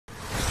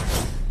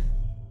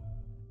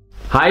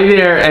Hi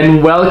there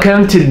and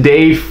welcome to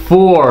day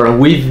 4.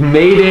 We've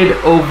made it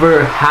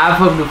over half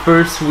of the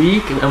first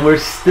week and we're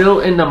still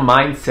in the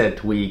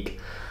mindset week.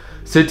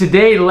 So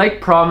today,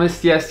 like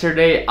promised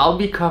yesterday, I'll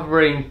be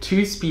covering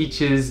 2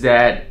 speeches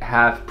that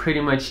have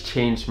pretty much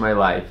changed my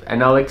life,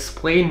 and I'll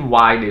explain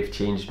why they've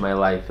changed my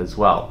life as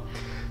well.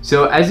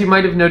 So as you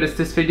might have noticed,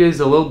 this video is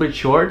a little bit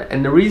short,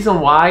 and the reason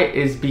why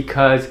is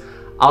because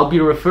I'll be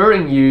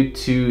referring you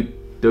to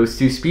those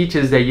 2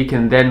 speeches that you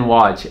can then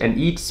watch, and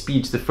each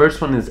speech, the first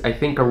one is I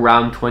think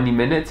around 20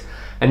 minutes,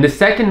 and the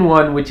second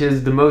one, which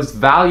is the most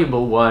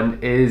valuable one,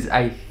 is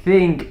I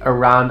think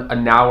around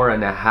an hour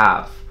and a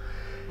half.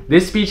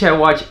 This speech I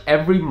watch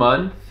every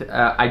month.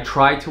 I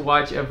try to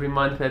watch every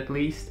month at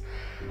least,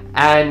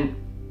 and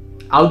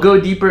I'll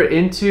go deeper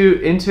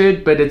into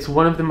it, but it's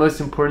one of the most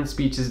important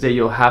speeches that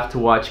you'll have to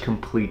watch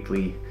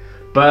completely.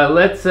 But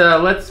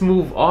let's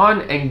move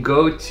on and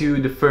go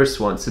to the first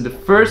one. So the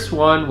first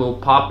one will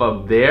pop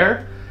up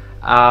there,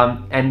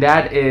 and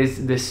that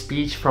is the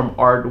speech from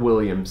Art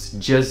Williams,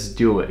 Just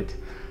Do It.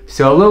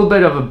 So a little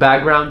bit of a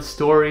background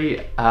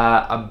story.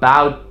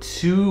 About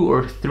 2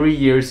 or 3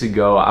 years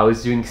ago, I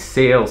was doing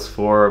sales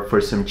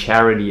for some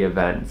charity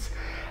events,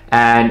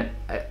 and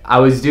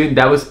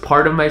that was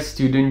part of my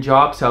student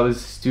job. So I was a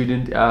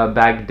student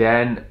back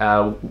then,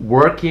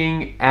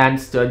 working and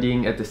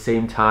studying at the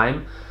same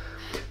time.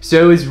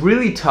 So it was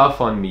really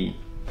tough on me,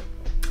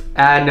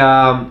 and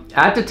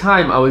at the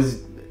time I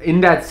was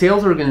in that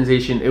sales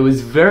organization. It was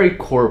very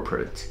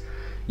corporate.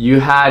 You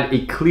had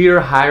a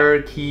clear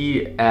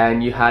hierarchy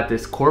and you had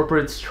this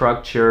corporate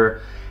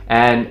structure,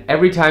 and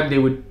every time they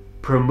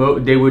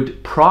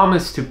would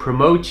promise to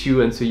promote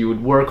you, and so you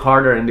would work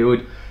harder, and they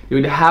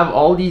would have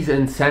all these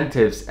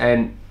incentives,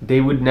 and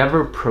they would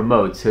never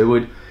promote. So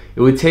it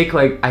would take,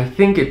 like, I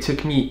think it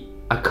took me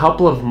a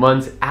couple of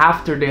months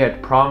after they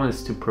had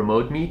promised to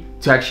promote me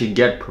to actually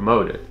get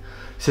promoted.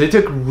 So it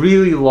took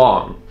really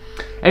long.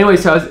 Anyway,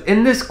 so I was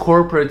in this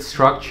corporate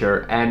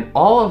structure, and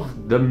all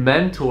of the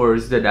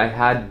mentors that I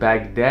had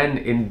back then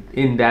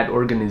in that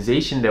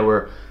organization that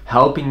were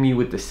helping me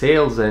with the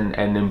sales and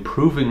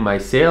improving my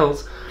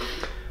sales,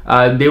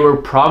 they were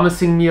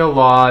promising me a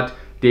lot.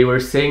 They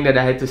were saying that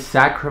I had to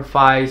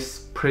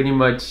sacrifice pretty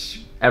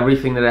much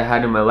everything that I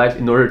had in my life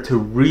in order to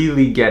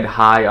really get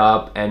high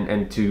up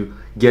and to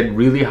get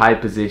really high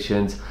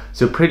positions.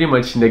 So pretty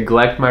much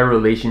neglect my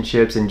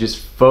relationships and just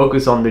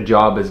focus on the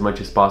job as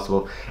much as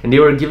possible. And they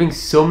were giving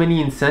so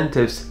many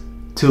incentives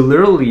to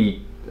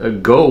literally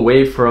go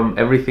away from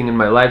everything in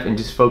my life and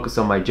just focus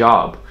on my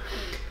job.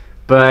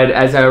 But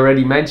as I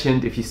already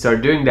mentioned, if you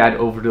start doing that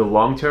over the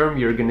long term,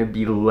 you're going to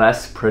be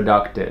less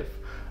productive.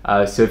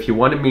 So if you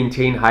want to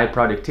maintain high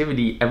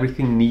productivity,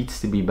 everything needs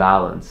to be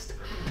balanced.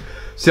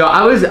 So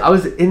I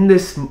was in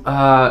this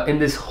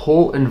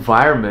whole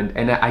environment,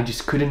 and I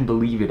just couldn't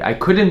believe it. I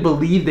couldn't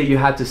believe that you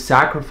had to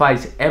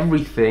sacrifice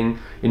everything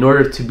in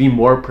order to be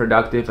more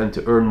productive and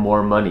to earn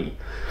more money.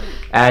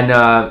 And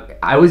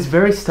I was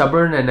very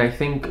stubborn, and I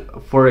think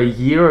for a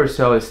year or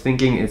so I was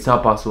thinking it's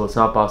not possible, it's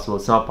not possible,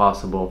 it's not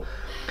possible.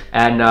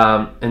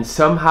 And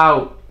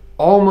somehow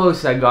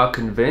almost I got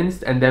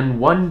convinced, and then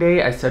one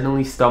day I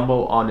suddenly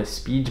stumbled on a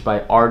speech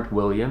by Art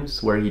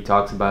Williams where he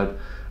talks about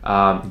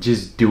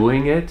just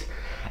doing it.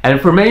 And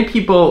for many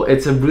people,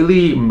 it's a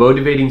really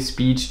motivating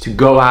speech to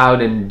go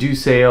out and do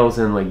sales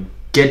and like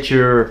get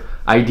your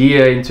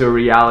idea into a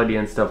reality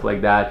and stuff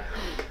like that.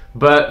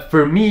 But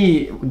for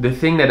me, the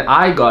thing that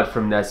I got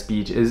from that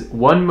speech is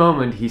one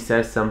moment he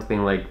says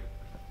something like,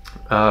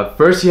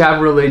 first you have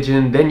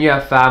religion, then you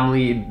have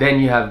family, then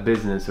you have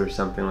business, or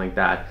something like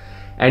that.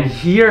 And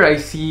here I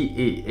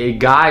see a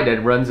guy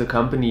that runs a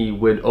company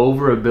with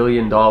over $1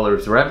 billion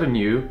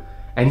revenue,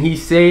 and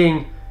he's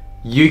saying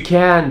you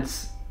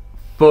can't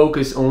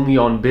focus only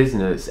on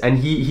business. And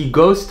he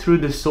goes through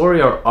the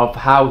story of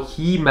how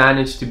he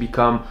managed to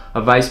become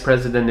a vice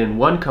president in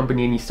one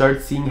company, and he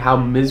starts seeing how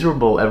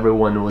miserable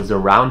everyone was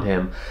around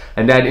him,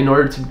 and that in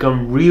order to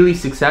become really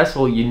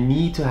successful, you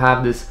need to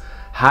have this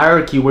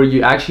hierarchy where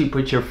you actually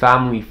put your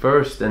family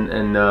first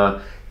and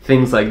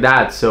things like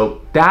that.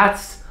 So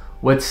that's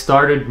what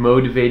started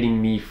motivating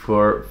me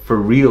for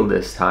real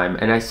this time.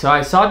 And I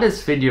saw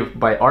this video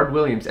by Art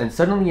Williams, and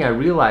suddenly I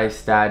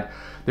realized that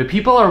the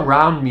people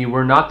around me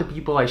were not the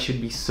people I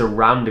should be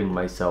surrounding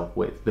myself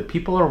with. The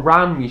people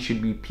around me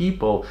should be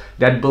people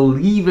that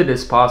believe it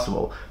is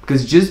possible,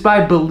 because just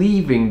by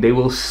believing, they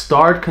will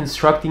start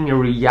constructing a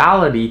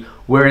reality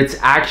where it's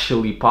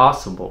actually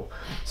possible.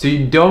 So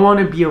you don't want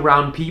to be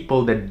around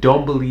people that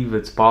don't believe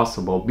it's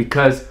possible,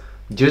 because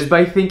just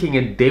by thinking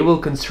it, they will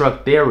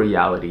construct their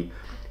reality.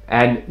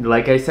 And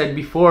like I said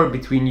before,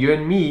 between you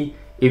and me,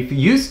 if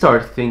you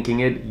start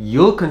thinking it,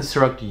 you'll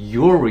construct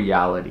your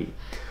reality.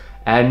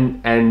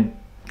 And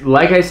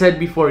like I said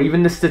before,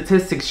 even the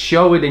statistics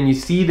show it, and you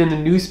see it in the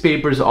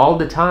newspapers all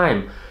the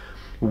time.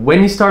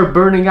 When you start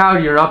burning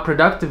out, you're not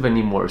productive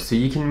anymore. So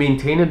you can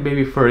maintain it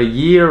maybe for a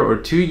year or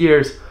 2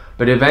 years,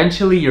 but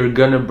eventually you're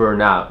gonna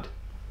burn out.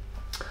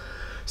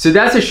 So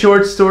that's a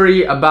short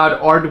story about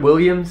Art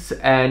Williams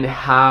and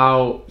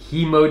how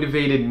he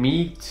motivated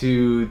me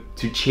to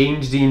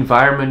change the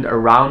environment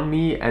around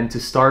me and to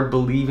start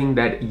believing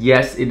that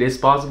yes, it is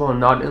possible, and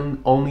not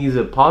only is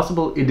it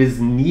possible, it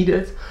is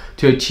needed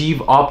to achieve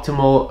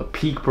optimal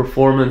peak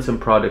performance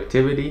and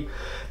productivity.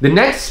 The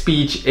next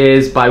speech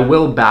is by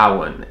Will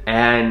Bowen,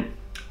 and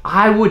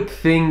I would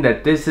think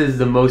that this is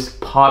the most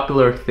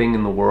popular thing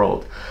in the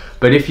world.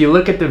 But if you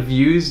look at the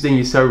views, then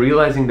you start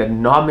realizing that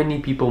not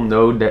many people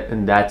know that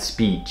in that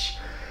speech.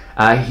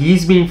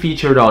 He's being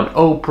featured on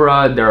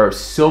Oprah. There are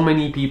so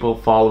many people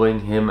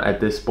following him at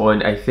this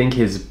point. I think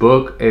his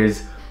book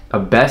is a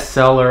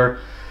bestseller.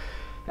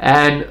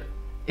 And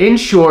in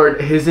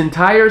short, his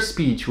entire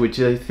speech,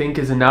 which I think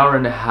is an hour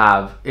and a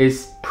half,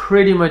 is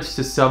pretty much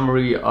the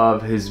summary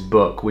of his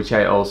book, which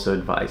I also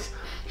advise.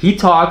 He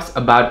talks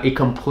about a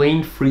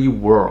complaint-free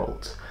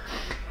world.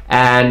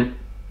 And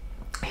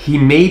he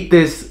made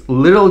this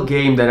little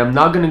game that I'm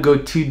not going to go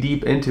too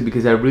deep into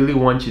because I really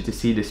want you to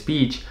see the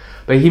speech,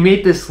 but he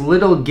made this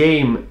little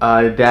game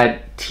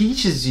that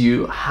teaches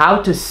you how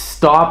to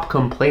stop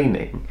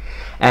complaining.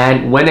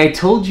 And when I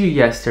told you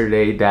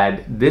yesterday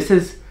that this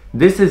is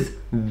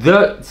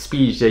the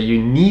speech that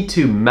you need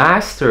to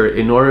master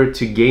in order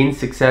to gain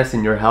success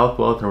in your health,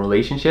 wealth, and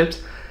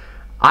relationships,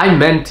 I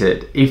meant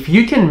it. If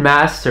you can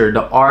master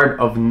the art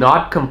of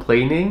not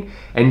complaining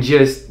and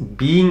just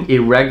being a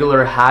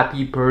regular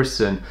happy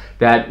person,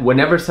 that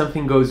whenever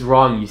something goes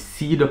wrong, you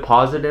see the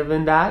positive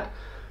in that,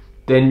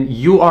 then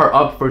you are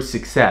up for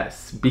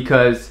success.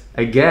 Because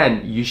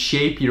again, you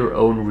shape your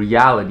own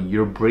reality.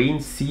 Your brain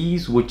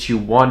sees what you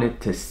want it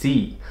to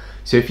see.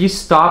 So if you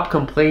stop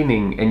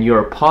complaining and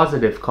you're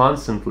positive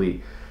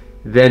constantly,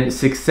 then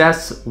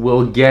success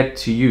will get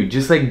to you.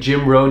 Just like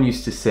Jim Rohn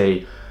used to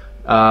say,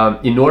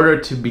 in order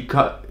to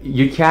become,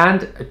 you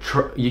can't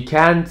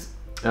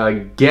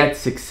get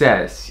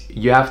success.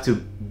 You have to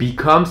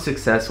become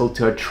successful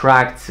to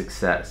attract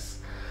success.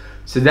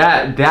 So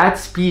that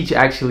speech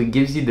actually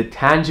gives you the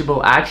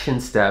tangible action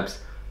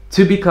steps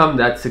to become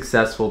that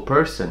successful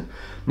person.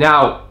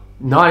 Now,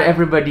 not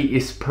everybody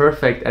is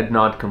perfect at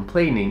not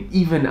complaining.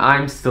 Even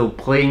I'm still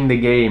playing the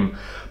game.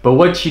 But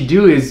what you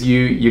do is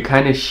you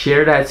kind of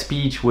share that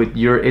speech with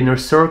your inner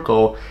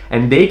circle,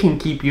 and they can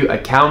keep you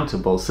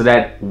accountable so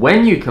that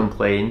when you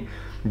complain,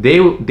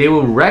 they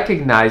will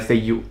recognize that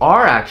you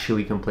are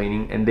actually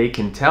complaining, and they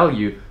can tell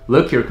you,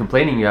 look, you're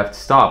complaining, you have to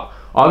stop.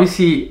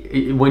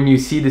 Obviously, when you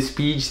see the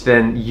speech,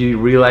 then you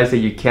realize that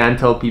you can't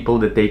tell people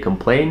that they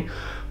complain,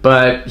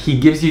 but he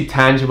gives you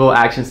tangible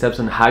action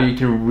steps on how you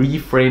can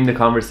reframe the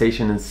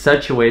conversation in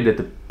such a way that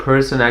the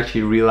person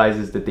actually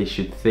realizes that they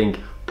should think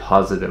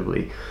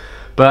positively.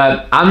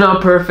 But I'm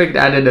not perfect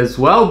at it as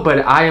well, but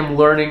I am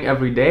learning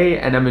every day,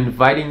 and I'm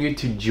inviting you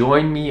to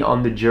join me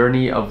on the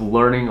journey of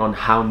learning on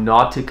how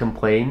not to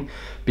complain,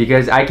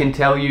 because I can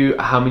tell you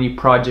how many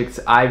projects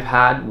I've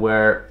had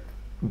where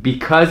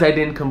because I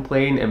didn't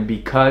complain and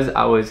because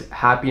I was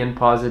happy and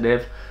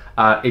positive,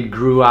 it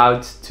grew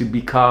out to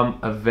become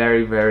a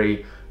very,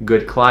 very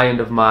good client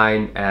of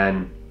mine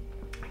and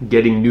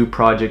getting new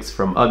projects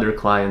from other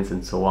clients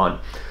and so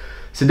on.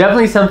 So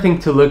definitely something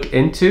to look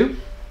into.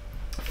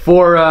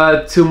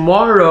 For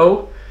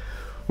tomorrow,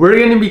 we're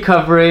going to be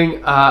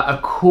covering a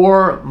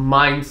core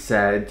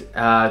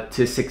mindset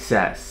to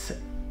success,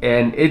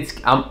 and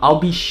I'll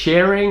be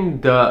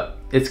sharing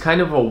it's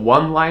kind of a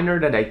one-liner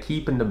that I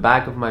keep in the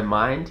back of my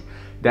mind,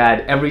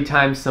 that every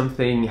time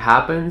something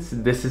happens,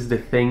 this is the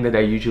thing that I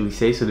usually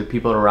say, so the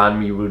people around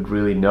me would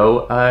really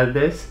know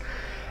this.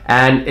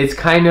 And it's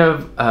kind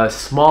of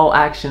small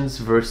actions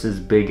versus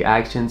big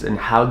actions and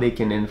how they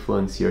can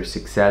influence your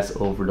success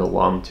over the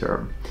long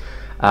term.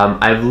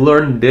 I've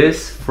learned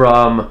this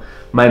from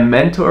my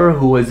mentor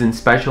who was in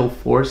special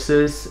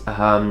forces,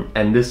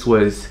 and this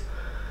was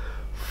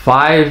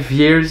 5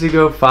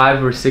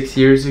 or 6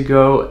 years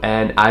ago,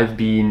 and I've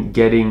been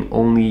getting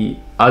only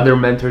other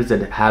mentors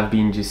that have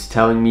been just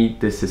telling me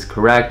this is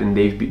correct, and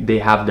they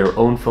have their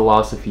own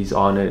philosophies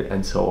on it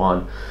and so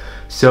on.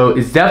 So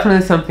it's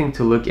definitely something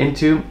to look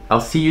into.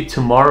 I'll see you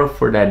tomorrow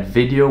for that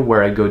video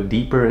where I go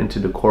deeper into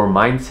the core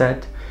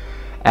mindset.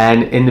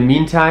 And in the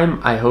meantime,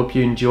 I hope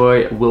you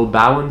enjoy Will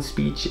Bowen's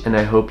speech, and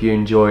I hope you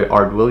enjoy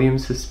Art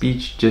Williams'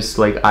 speech, just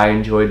like I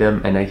enjoy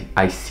them, and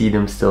I see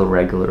them still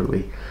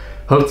regularly.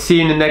 Hope to see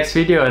you in the next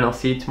video, and I'll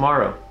see you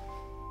tomorrow.